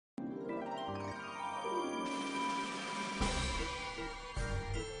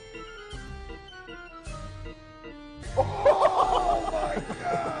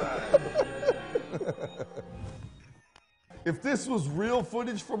If this was real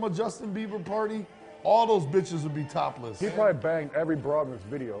footage from a Justin Bieber party, all those bitches would be topless. He probably banged every broad in this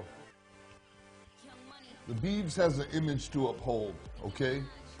video. The Biebs has an image to uphold, okay?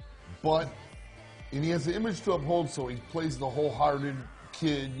 And he has an image to uphold, so he plays the wholehearted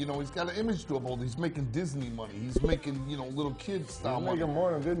kid. You know, he's got an image to uphold. He's making Disney money. He's making, you know, little kid style money. He's making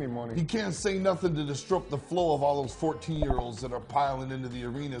more than Disney money. He can't say nothing to disrupt the flow of all those 14-year-olds that are piling into the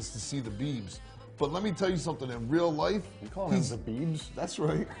arenas to see the Biebs. But let me tell you something, in real life... You calling him the Biebs? That's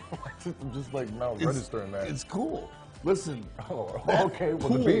right. I'm just like now registering that. It's cool. Listen. Oh, okay, well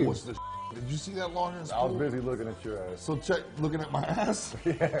the Biebs. Was the Did you see that long ass I was busy looking at your ass. So check, looking at my ass?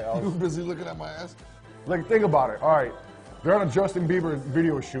 Yeah. You were busy looking at my ass? Like, think about it. All right. They're on a Justin Bieber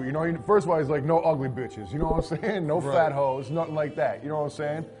video shoot. You know, first of all, he's like, no ugly bitches. You know what I'm saying? No fat hoes, nothing like that. You know what I'm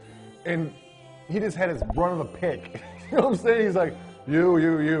saying? And he just had his run of the pick. You know what I'm saying? He's like,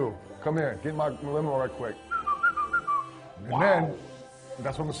 you. Come here. Get my limo right quick. And then,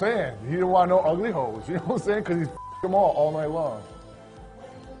 that's what I'm saying. He didn't want no ugly hoes. You know what I'm saying? Because he's them all night long.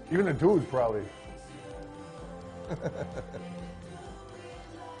 Even the dudes, probably.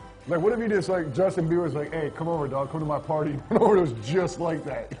 Like, what if you just, like, Justin Bieber's like, hey, come over, dog, come to my party. And over it was just like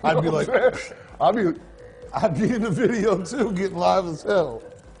that. I'd be like, I'd be in the video, too, getting live as hell.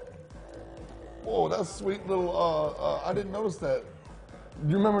 Whoa, that's sweet little, I didn't notice that.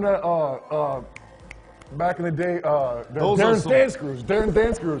 You remember that, back in the day, Darren's dance crews. Darren's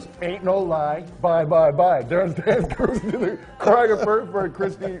dance crews. Ain't no lie. Bye. Darren's dance crews did the choreographer for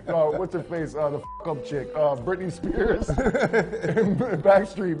Christy, what's her face, the f*** up chick, Britney Spears, and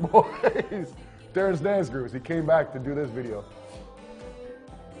Backstreet Boys. Darren's dance crews. He came back to do this video.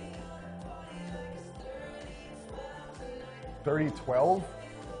 $30-12?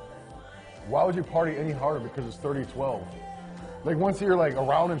 Why would you party any harder because it's $30-12? Like, once you're, like,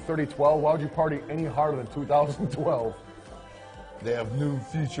 around in 3012, why would you party any harder than 2012? They have new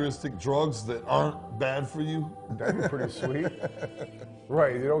futuristic drugs that aren't bad for you. That'd be pretty sweet.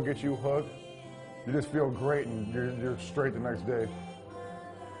 Right, they don't get you hooked. You just feel great and you're straight the next day.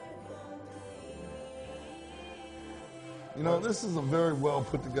 You know, this is a very well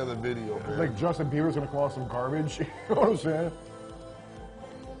put together video, man. Like Justin Bieber's gonna call some garbage. You know what I'm saying?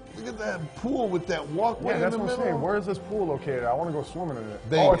 Look at that pool with that walkway in the middle. Yeah, that's what I'm saying. Where is this pool located? I want to go swimming in it.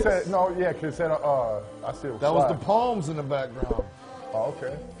 Vegas. Oh, it said, no, yeah, because it said, I see it. That was the palms in the background. Oh,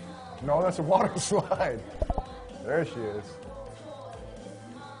 okay. No, that's a water slide. There she is.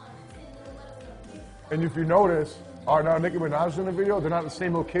 And if you notice, now Nicki Minaj in the video, they're not the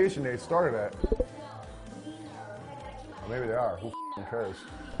same location they started at. Or maybe they are. Who cares?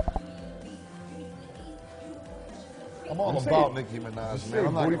 I'm all about Nicki Minaj, man.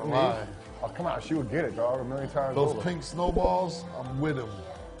 I'm not gonna lie. Oh, come on, she would get it, dog, a million times Those over. pink snowballs, I'm with him.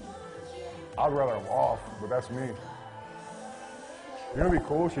 I'd rather them off, but that's me. You know what'd be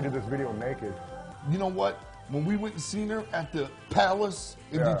cool? She did this video naked. You know what? When we went and seen her at the Palace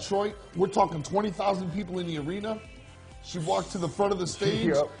in Detroit, we're talking 20,000 people in the arena. She walked to the front of the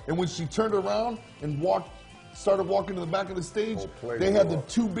stage, and when she turned around and started walking to the back of the stage, they had the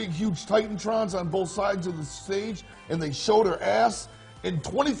two big, huge Titantrons on both sides of the stage, and they showed her ass, and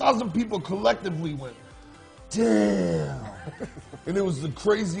 20,000 people collectively went, damn. And it was the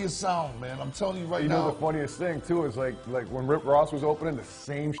craziest sound, man. I'm telling you right now. You know the funniest thing, too, is like when Rip Ross was opening, the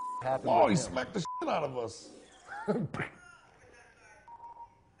same shit happened. Oh, he smacked the shit out of us.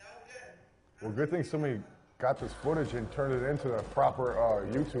 Well, good thing somebody got this footage and turned it into the proper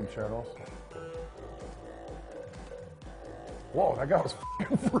YouTube channels. Whoa, that guy was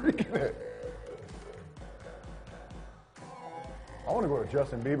freaking it. I want to go to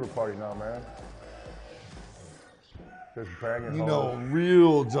Justin Bieber party now, man. Just banging. You know,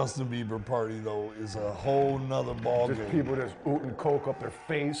 real Justin Bieber party, though, is a whole nother ballgame. Just people just ooting coke up their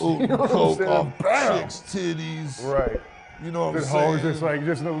face. Ooting coke off chicks' titties. Right. You know what I'm saying? Just like,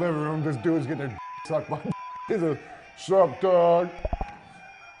 just in the living room, this dude's getting their sucked by. He's a sup, dog.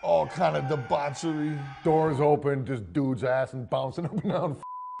 All kind of debauchery. Doors open, just dude's ass and bouncing up and down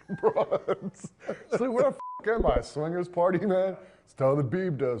broads. It's like, where the am I? Swingers party, man? It's how the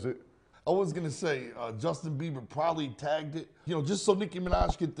Bieb does it. I was going to say, Justin Bieber probably tagged it, you know, just so Nicki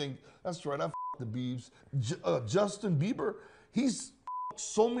Minaj could think, that's right, I the Biebs. Justin Bieber, he's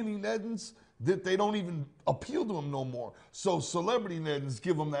so many neddins that they don't even appeal to him no more. So celebrity neddins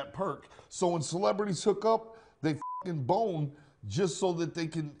give him that perk. So when celebrities hook up, they bone just so that they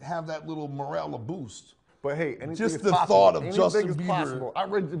can have that little morale boost. But hey, just the thought of Justin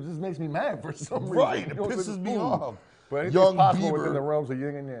Bieber. It just makes me mad for some reason. Right, it pisses me off. But young Bieber within the realms of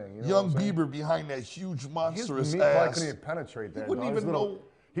yin and yang. You know young Bieber behind that huge monstrous ass. Why couldn't he penetrate that? He wouldn't even know.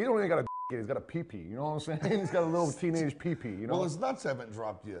 He don't even got a He's got a pee-pee, you know what I'm saying? He's got a little teenage pee-pee, you know? Well, his nuts haven't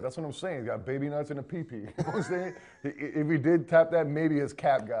dropped yet. That's what I'm saying. He's got baby nuts and a pee-pee. You know what I'm saying? If he did tap that, maybe his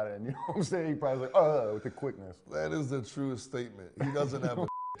cap got in. You know what I'm saying? He probably was like, with the quickness. That is the truest statement. He doesn't have a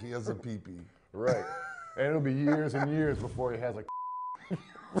he has a pee-pee. Right. And it'll be years and years before he has a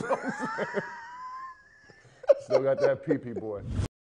Still got that pee-pee, boy.